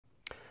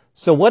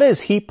So what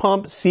is heat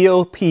pump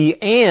COP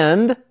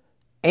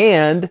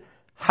and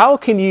how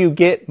can you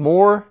get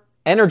more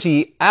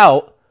energy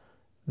out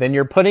than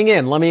you're putting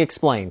in? Let me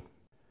explain.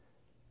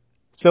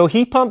 So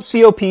heat pump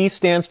COP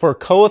stands for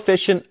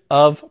coefficient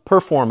of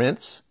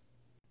performance.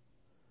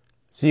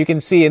 So you can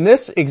see in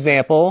this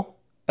example,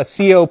 a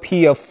COP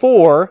of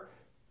 4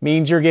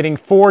 means you're getting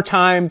 4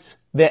 times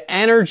the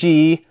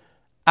energy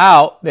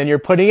out than you're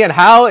putting in.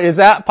 How is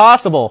that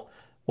possible?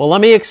 Well,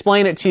 let me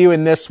explain it to you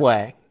in this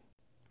way.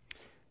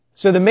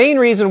 So the main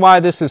reason why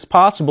this is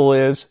possible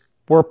is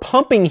we're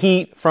pumping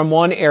heat from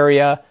one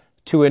area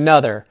to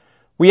another.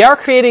 We are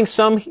creating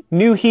some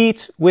new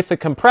heat with the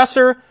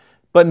compressor,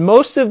 but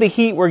most of the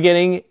heat we're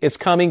getting is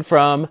coming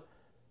from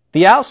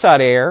the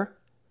outside air,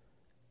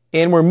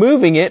 and we're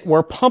moving it,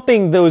 we're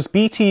pumping those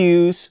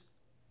BTUs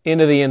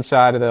into the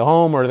inside of the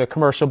home or the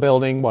commercial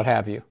building, what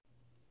have you.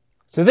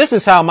 So this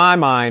is how my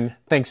mind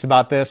thinks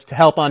about this to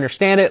help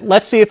understand it.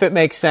 Let's see if it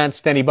makes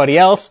sense to anybody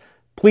else.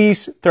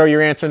 Please throw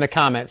your answer in the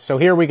comments. So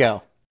here we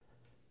go.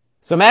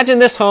 So imagine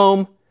this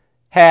home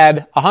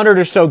had 100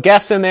 or so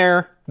guests in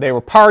there. They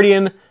were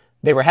partying.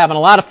 They were having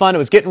a lot of fun. It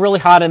was getting really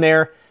hot in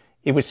there.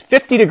 It was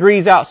 50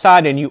 degrees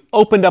outside and you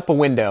opened up a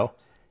window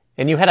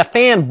and you had a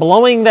fan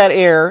blowing that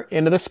air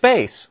into the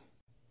space.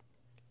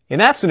 In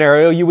that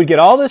scenario, you would get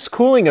all this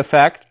cooling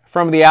effect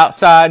from the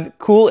outside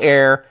cool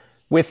air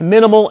with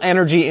minimal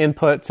energy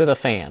input to the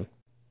fan.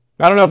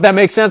 I don't know if that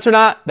makes sense or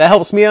not. That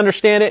helps me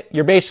understand it.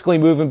 You're basically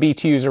moving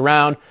BTUs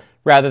around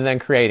rather than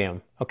creating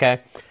them,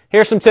 okay?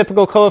 Here's some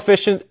typical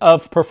coefficient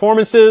of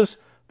performances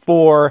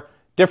for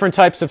different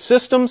types of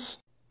systems.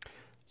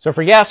 So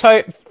for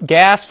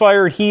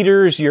gas-fired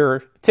heaters,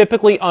 you're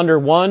typically under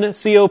 1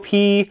 COP.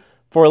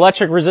 For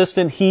electric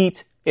resistant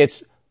heat,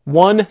 it's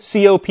 1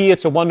 COP.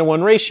 It's a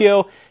 1-to-1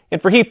 ratio.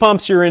 And for heat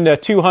pumps, you're into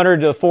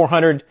 200 to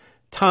 400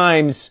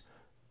 times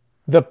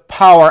the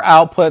power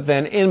output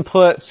than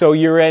input. So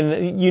you're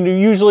in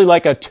usually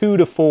like a 2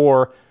 to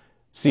 4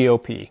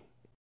 COP.